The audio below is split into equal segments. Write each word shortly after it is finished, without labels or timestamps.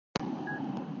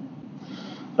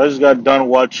I just got done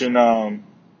watching Bad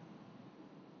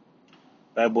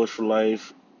Boys for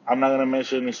Life. I'm not gonna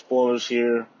mention any spoilers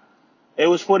here. It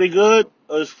was pretty good.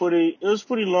 It was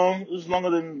pretty long. It was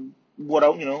longer than what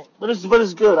but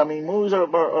it's good. I mean, movies are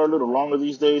a little longer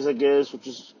these days, I guess, which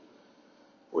is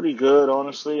pretty good,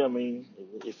 honestly. I mean,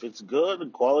 if it's good, the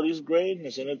quality's great, and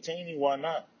it's entertaining, why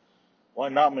not? Why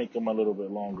not make them a little bit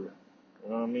longer? You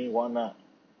know what I mean? Why not?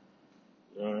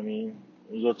 You know what I mean?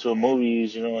 You go to a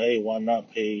movies, hey, why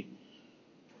not pay,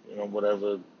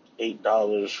 whatever,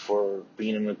 $8 for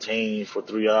being entertained for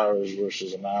 3 hours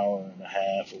versus an hour and a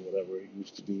half or whatever it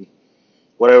used to be.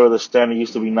 Whatever the standard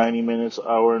used to be, 90 minutes,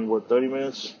 hour and what, 30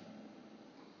 minutes?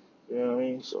 You know what I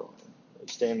mean? So,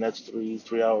 saying that's 3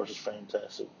 hours is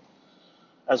fantastic.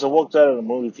 As I walked out of the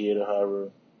movie theater, however,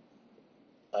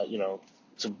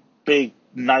 it's a big,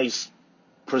 nice,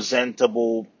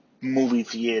 presentable movie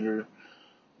theater,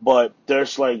 but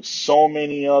there's like so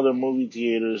many other movie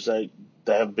theaters that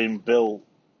have been built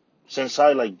since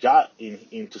I like got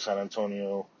into San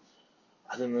Antonio.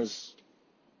 I think there's,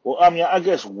 well, I mean, I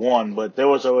guess one, but there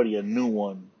was already a new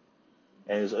one.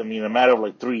 And I mean, a matter of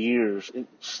like 3 years,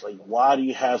 it's like, why do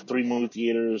you have three movie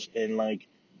theaters and like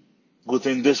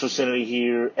within this vicinity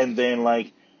here, and then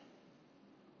like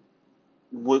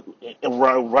with,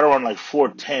 right around like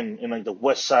 410 in like the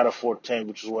west side of 410,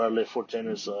 which is where I live.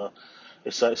 410 is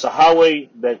it's a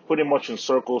highway that pretty much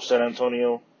encircles San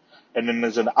Antonio, and then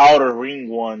there's an outer ring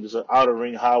one. There's an outer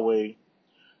ring highway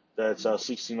that's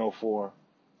 1604,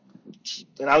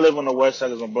 and I live on the west side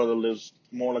because my brother lives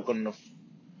more like on the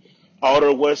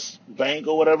outer west bank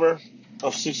or whatever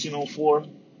of 1604,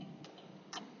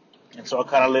 and so I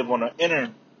kind of live on the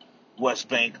inner west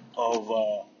bank of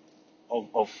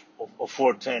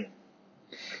 410.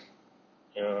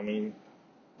 You know what I mean?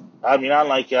 I mean, I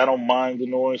like it. I don't mind the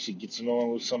noise. It gets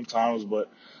annoying sometimes, but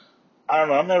I don't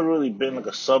know. I've never really been like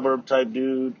a suburb type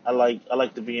dude. I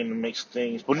like to be in the mix of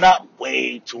things, but not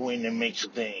way too in the mix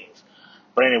of things.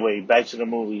 But anyway, back to the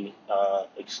movie.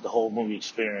 It's the whole movie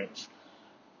experience.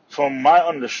 From my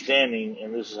understanding,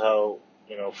 and this is how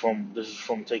from this is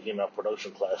from taking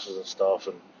production classes and stuff,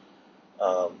 and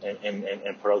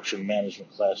production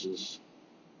management classes.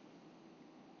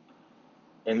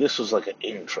 And this was like an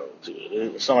intro to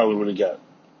it. It's not like we really got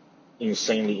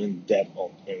insanely in depth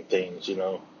in things.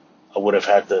 I would have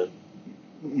had to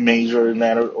major in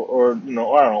that, or I don't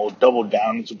know, double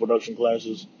down into production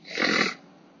classes.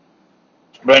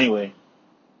 But anyway,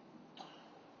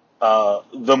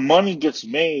 the money gets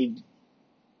made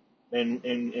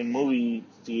in movie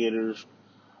theaters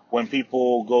when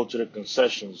people go to the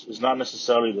concessions. It's not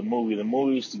necessarily the movie. The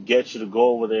movie is to get you to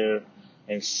go over there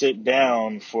and sit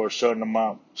down for a certain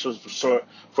amount,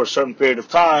 for a certain period of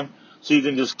time, so you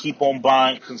can just keep on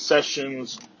buying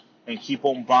concessions and keep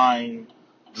on buying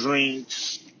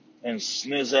drinks and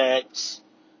snizzaks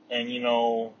and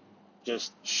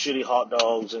just shitty hot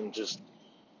dogs and just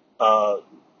uh,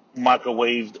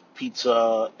 microwaved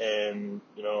pizza and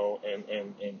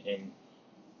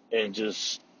and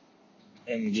just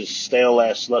stale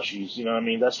ass slushies. You know what I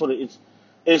mean? That's what it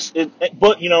is.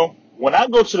 But when I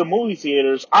go to the movie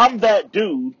theaters, I'm that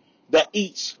dude that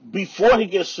eats before he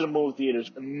gets to the movie theaters,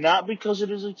 not because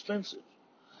it is expensive.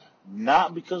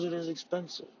 Not because it is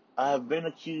expensive. I have been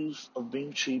accused of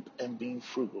being cheap and being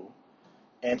frugal,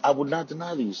 and I would not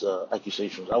deny these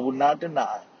accusations. I would not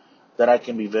deny that I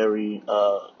can be very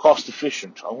cost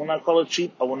efficient. I will not call it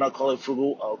cheap. I will not call it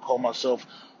frugal. I'll call myself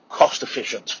cost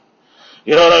efficient.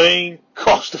 You know what I mean?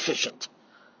 Cost efficient.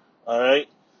 All right.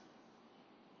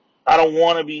 I don't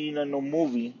want to be in no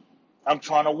movie. I'm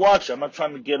trying to watch it. I'm not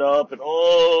trying to get up and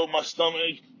my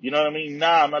stomach. You know what I mean?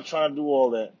 Nah, I'm not trying to do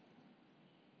all that.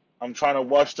 I'm trying to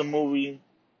watch the movie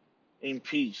in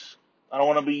peace. I don't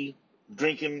want to be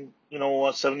drinking, a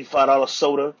 $75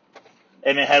 soda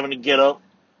and then having to get up.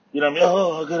 You know what I mean?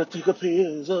 Oh, I gotta take a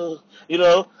piss.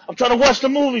 I'm trying to watch the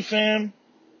movie, fam.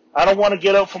 I don't want to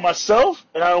get up for myself,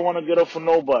 and I don't want to get up for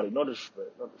nobody. No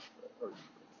disrespect. No disrespect. No disrespect.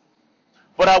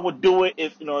 But I would do it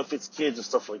if it's kids and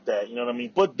stuff like that. You know what I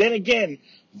mean? But then again,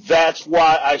 that's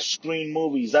why I screen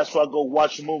movies. That's why I go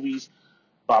watch movies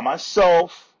by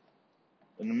myself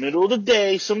in the middle of the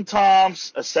day.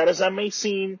 Sometimes, as sad as I may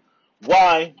seem,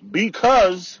 why?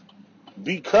 Because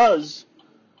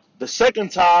the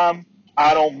second time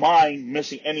I don't mind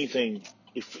missing anything.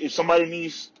 If somebody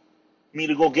needs me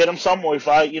to go get them something, or if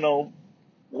I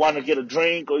want to get a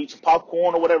drink or eat some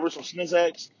popcorn or whatever, some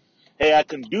snacks, hey, I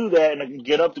can do that and I can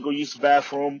get up to go use the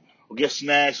bathroom or get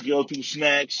snacks, get other people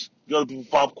snacks, get other people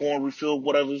popcorn, refill,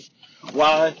 whatever.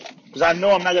 Why? Because I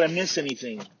know I'm not going to miss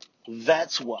anything.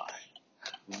 That's why.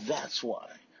 That's why.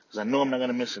 Because I know I'm not going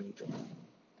to miss anything.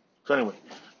 So anyway,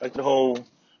 Like the whole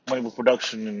money with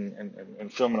production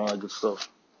and filming all that good stuff.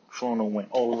 Sean went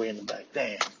all the way in the back.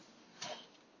 Damn.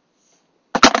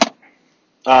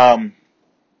 Um,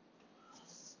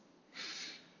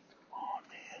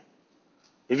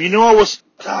 if you knew I was,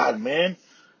 God, man.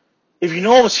 If you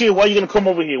know I was here, why are you gonna come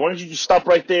over here? Why don't you just stop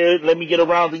right there, let me get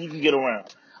around, then you can get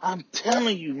around? I'm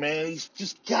telling you, man, these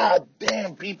just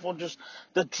goddamn people, just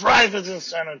the drivers in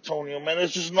San Antonio, man.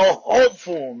 There's just no hope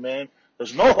for them, man.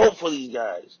 There's no hope for these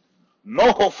guys.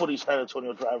 No hope for these San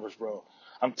Antonio drivers, bro.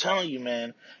 I'm telling you,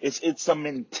 man. It's the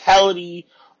mentality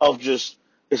of just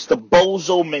it's the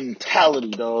bozo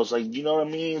mentality, though. It's like you know what I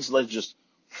mean? It's like just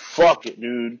fuck it,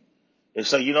 dude.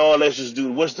 It's like, you know what, let's just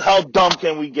do it. How dumb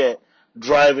can we get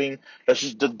driving? That's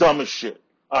just the dumbest shit.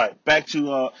 Alright, back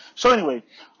to, so anyway,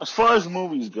 as far as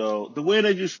movies go, the way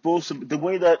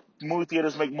that movie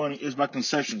theaters make money is by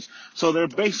concessions. So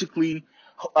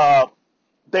uh,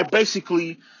 they're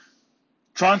basically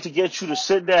trying to get you to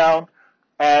sit down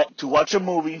to watch a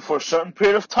movie for a certain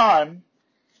period of time,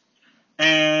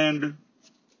 and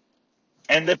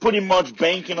they're pretty much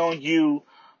banking on you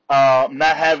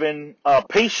not having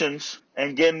patience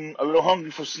and getting a little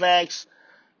hungry for snacks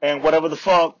and whatever the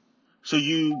fuck. So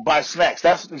you buy snacks.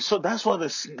 That's why the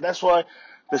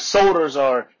sodas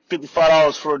are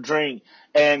 $55 for a drink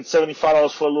and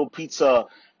 $75 for a little pizza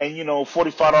and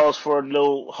 $45 for a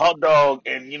little hot dog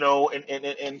and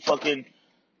and fucking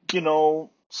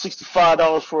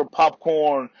 $65 for a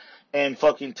popcorn and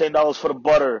fucking $10 for the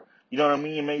butter. You know what I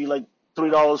mean? Maybe like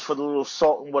 $3 for the little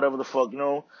salt and whatever the fuck.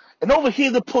 And over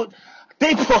here they put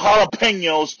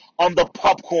jalapenos on the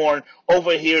popcorn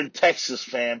over here in Texas,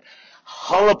 fam.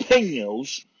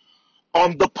 Jalapenos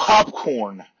on the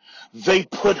popcorn. They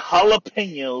put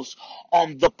jalapenos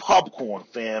on the popcorn,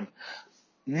 fam.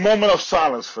 Moment of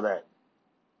silence for that.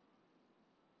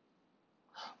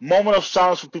 Moment of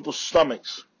silence for people's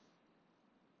stomachs.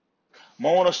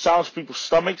 Moment of silence for people's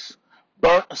stomachs,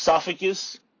 burnt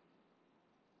esophagus,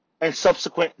 and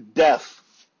subsequent death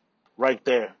right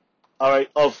there. All right,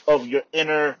 of your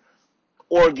inner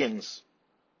organs.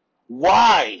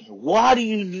 Why? Why do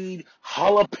you need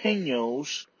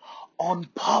jalapenos on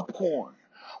popcorn?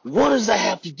 What does that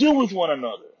have to do with one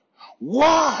another?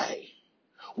 Why?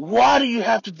 Why do you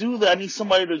have to do that? I need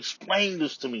somebody to explain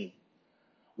this to me.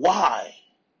 Why?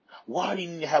 Why do you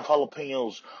need to have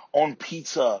jalapenos on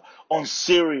pizza, on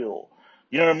cereal?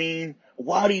 You know what I mean?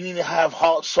 Why do you need to have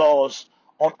hot sauce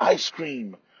on ice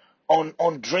cream,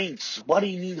 on drinks? Why do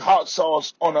you need hot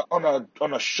sauce on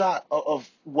a shot of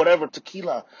whatever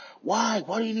tequila? Why?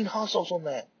 Why do you need hot sauce on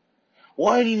that?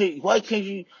 Why can't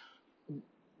you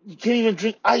can't even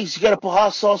drink ice. You gotta put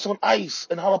hot sauce on ice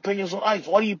and jalapenos on ice.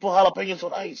 Why do you put jalapenos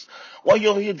on ice? Why you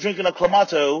over here drinking a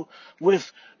clamato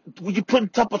with you putting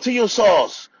tapatio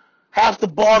sauce? Half the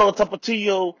bottle of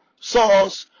tapatio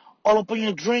sauce all up in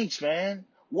your drinks, man.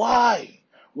 Why?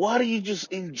 Why do you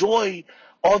just enjoy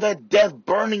all that death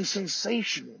burning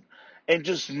sensation and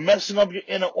just messing up your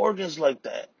inner organs like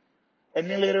that? And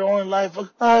then later on in life,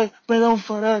 ay, perdón,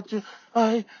 Faracho,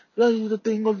 ay, the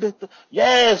thing of that.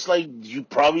 Yes, like, you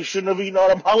probably shouldn't have eaten all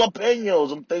them jalapenos.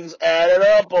 Them things added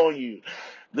up on you.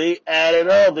 They added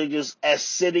up. They just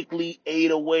acidically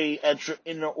ate away at your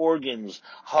inner organs.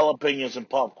 Jalapenos and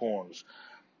popcorns.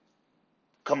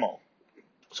 Come on.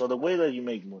 So the way that you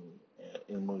make money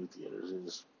in movie theaters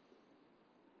is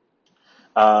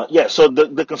yeah, so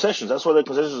the concessions, that's why the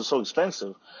concessions are so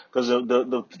expensive, because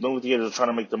the movie theaters are trying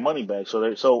to make the money back.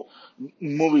 So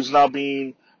movies now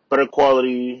being better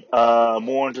quality,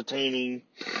 more entertaining,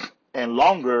 and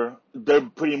longer, they're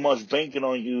pretty much banking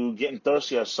on you getting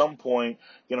thirsty at some point,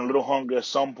 getting a little hungry at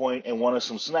some point, and wanting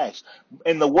some snacks.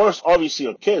 And the worst, obviously,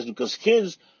 are kids, because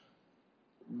kids,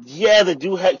 yeah, they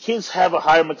do have kids have a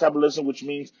higher metabolism, which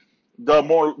means they're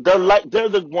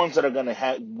the ones that are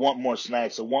gonna want more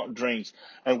snacks or want drinks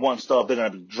and want stuff. They're gonna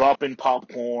be dropping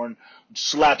popcorn,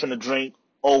 slapping the drink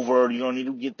over. You don't need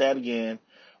to get that again.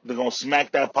 They're gonna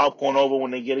smack that popcorn over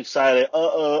when they get excited.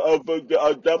 I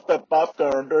dropped that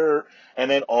popcorn,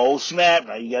 and then oh snap!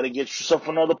 Now you gotta get yourself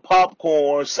another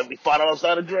popcorn. $75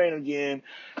 out of drain again.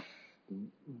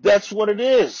 That's what it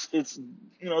is. It's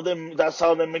them. That's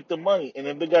how they make the money. And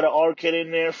if they got an arcade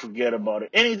in there, forget about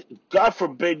it. God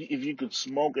forbid if you could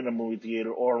smoke in a movie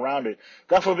theater or around it.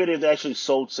 God forbid if they actually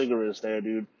sold cigarettes there,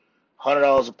 dude.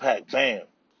 $100 a pack, bam.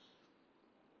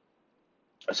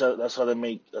 That's how they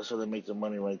make the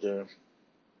money right there.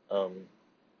 Um,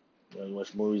 you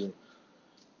watch movies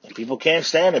and people can't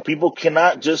stand it. People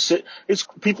cannot just sit. It's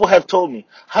people have told me,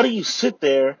 how do you sit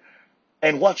there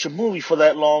and watch a movie for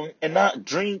that long and not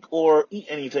drink or eat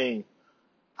anything?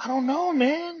 I don't know,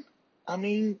 man. I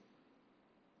mean,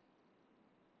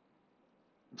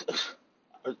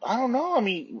 I don't know. I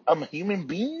mean, I'm a human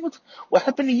being. What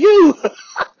happened to you?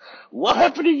 What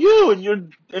happened to you and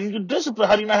your discipline?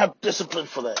 How do you not have discipline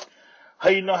for that? How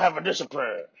do you not have a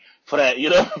discipline for that? You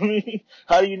know what I mean?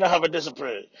 How do you not have a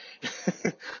discipline?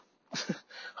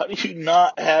 How do you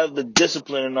not have the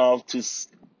discipline enough to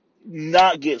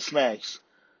not get snacks?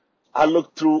 I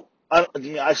look through.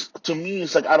 To me,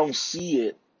 it's like I don't see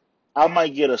it. I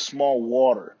might get a small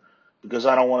water because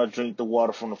I don't want to drink the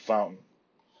water from the fountain.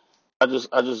 I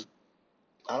don't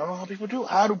know how people do.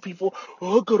 How do people?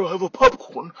 Oh, I gotta have a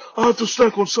popcorn. I have to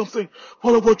snack on something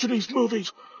while I'm watching these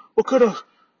movies. What kind of?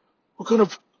 What kind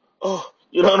of? Oh,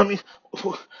 you know what I mean?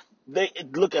 They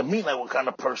look at me like, what kind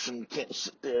of person can't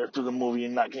sit there through the movie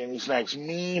and not get any snacks?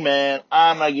 Me, man,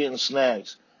 I'm not getting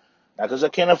snacks. Not because I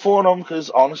can't afford them. Because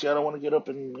honestly, I don't want to get up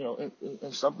and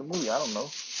and stop the movie. I don't know.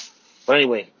 But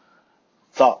anyway,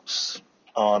 thoughts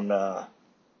on uh,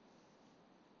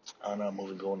 on a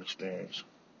movie going experience.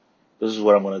 This is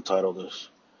what I'm going to title this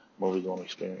movie going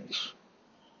experience.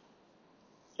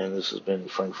 And this has been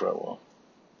Frank Fretwell.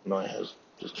 No, it has.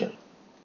 Just kidding.